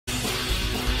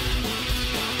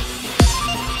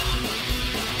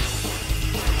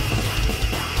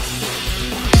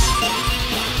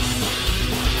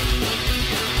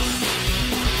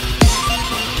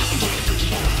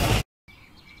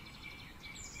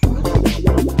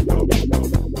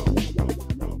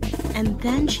And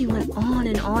then she went on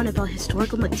and on about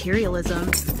historical materialism,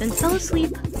 then fell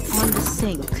asleep on the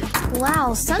sink.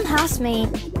 Wow, some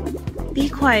housemate. Be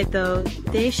quiet though,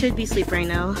 they should be asleep right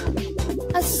now.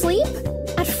 Asleep?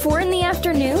 At 4 in the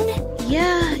afternoon?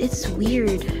 Yeah, it's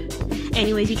weird.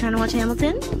 Anyways, you trying to watch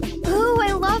Hamilton? Ooh,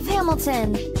 I love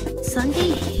Hamilton.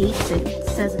 Sunday hates it,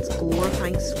 says it's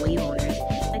glorifying slave owners.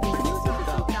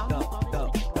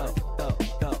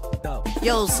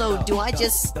 Yo, so do I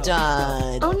just,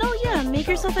 Oh no, yeah, make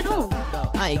yourself at home.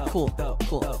 Alright, cool.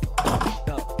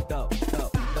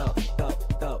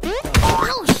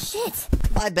 Oh, shit!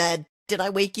 My bad. Did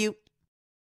I wake you?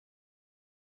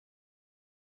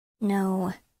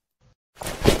 No.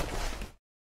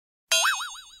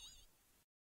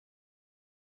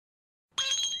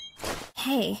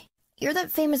 Hey, you're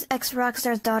that famous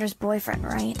ex-rockstar's daughter's boyfriend,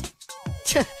 right?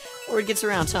 Word gets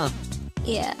around, huh?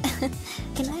 Yeah.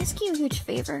 Can I ask you a huge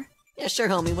favor? Yeah, sure,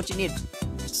 homie. What you need?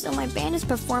 So my band is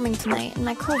performing tonight, and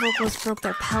my co-vocals broke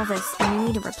their pelvis, and we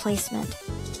need a replacement.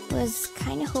 Was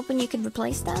kinda hoping you could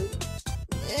replace them?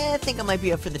 I think I might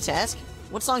be up for the task.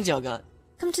 What songs y'all got?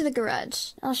 Come to the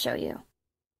garage. I'll show you.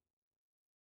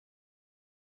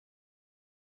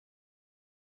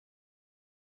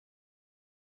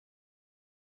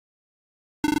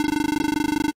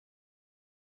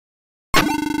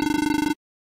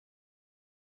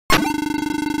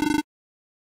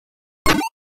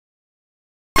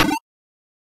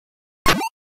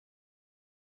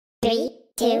 Three,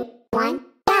 two, one,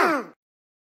 go!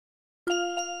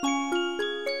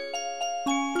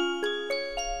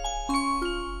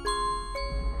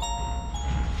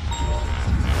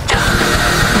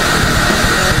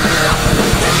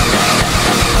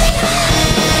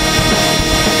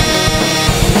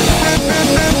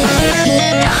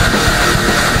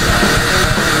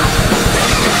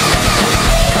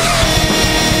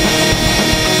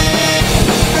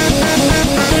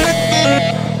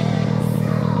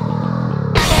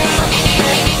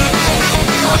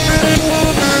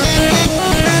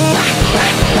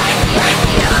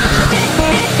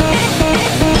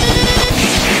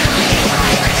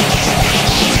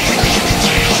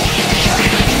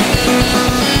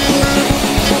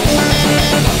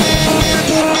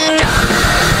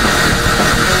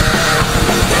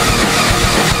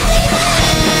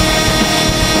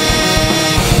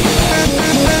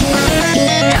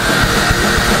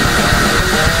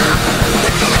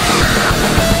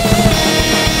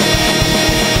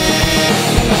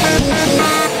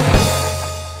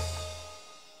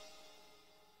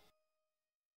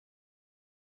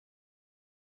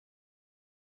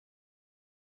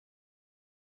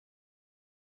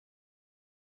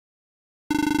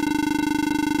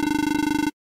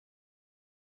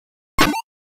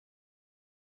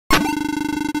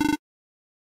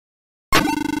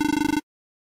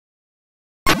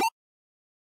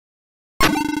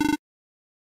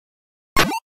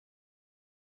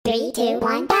 Three, two,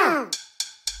 one, go!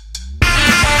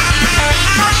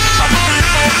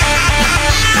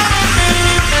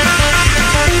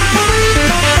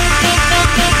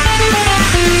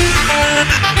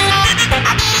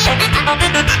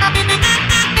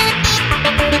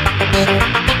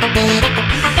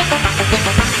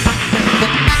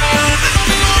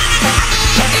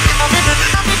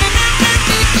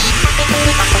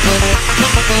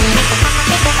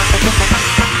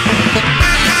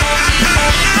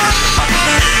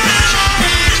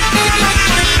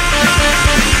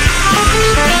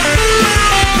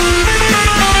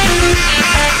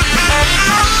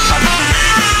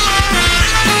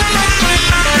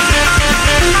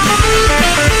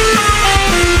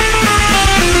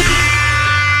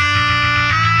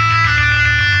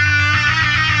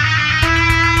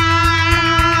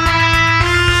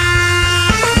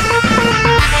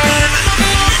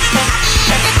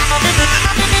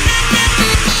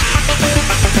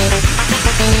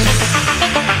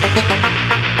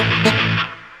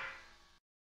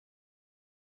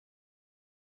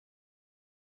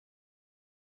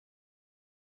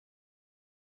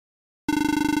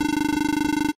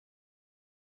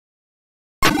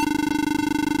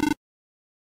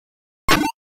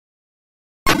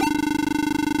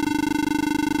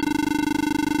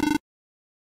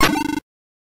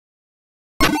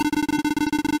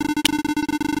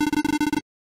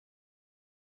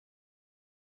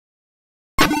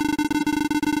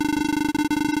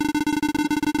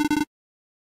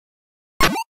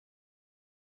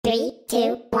 Three,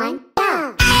 two, one,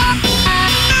 go!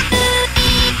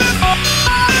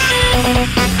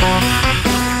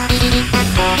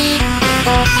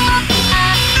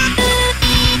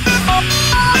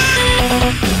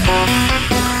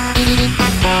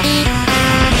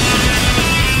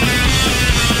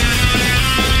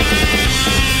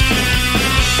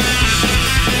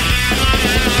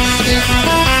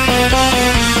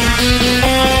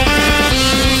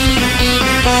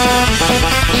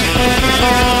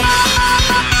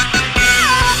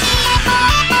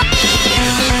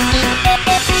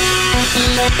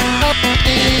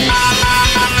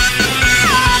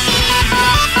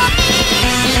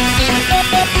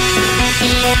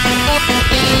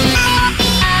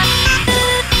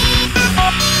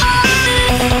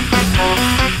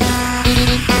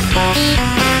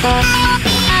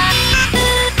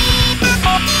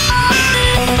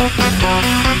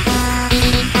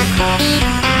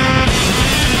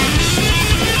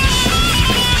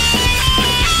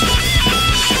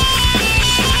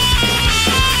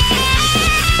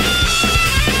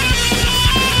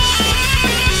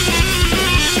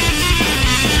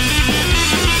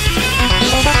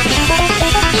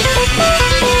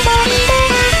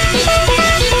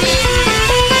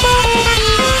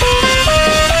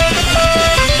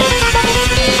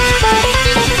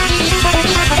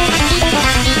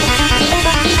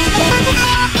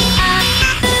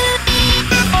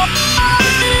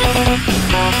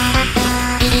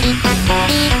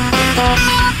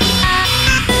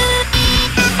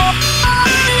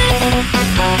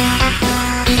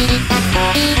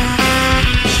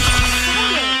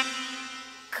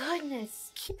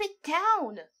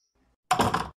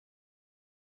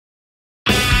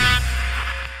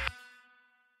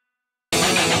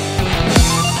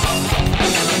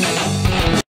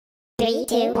 Three,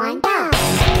 two, one, go!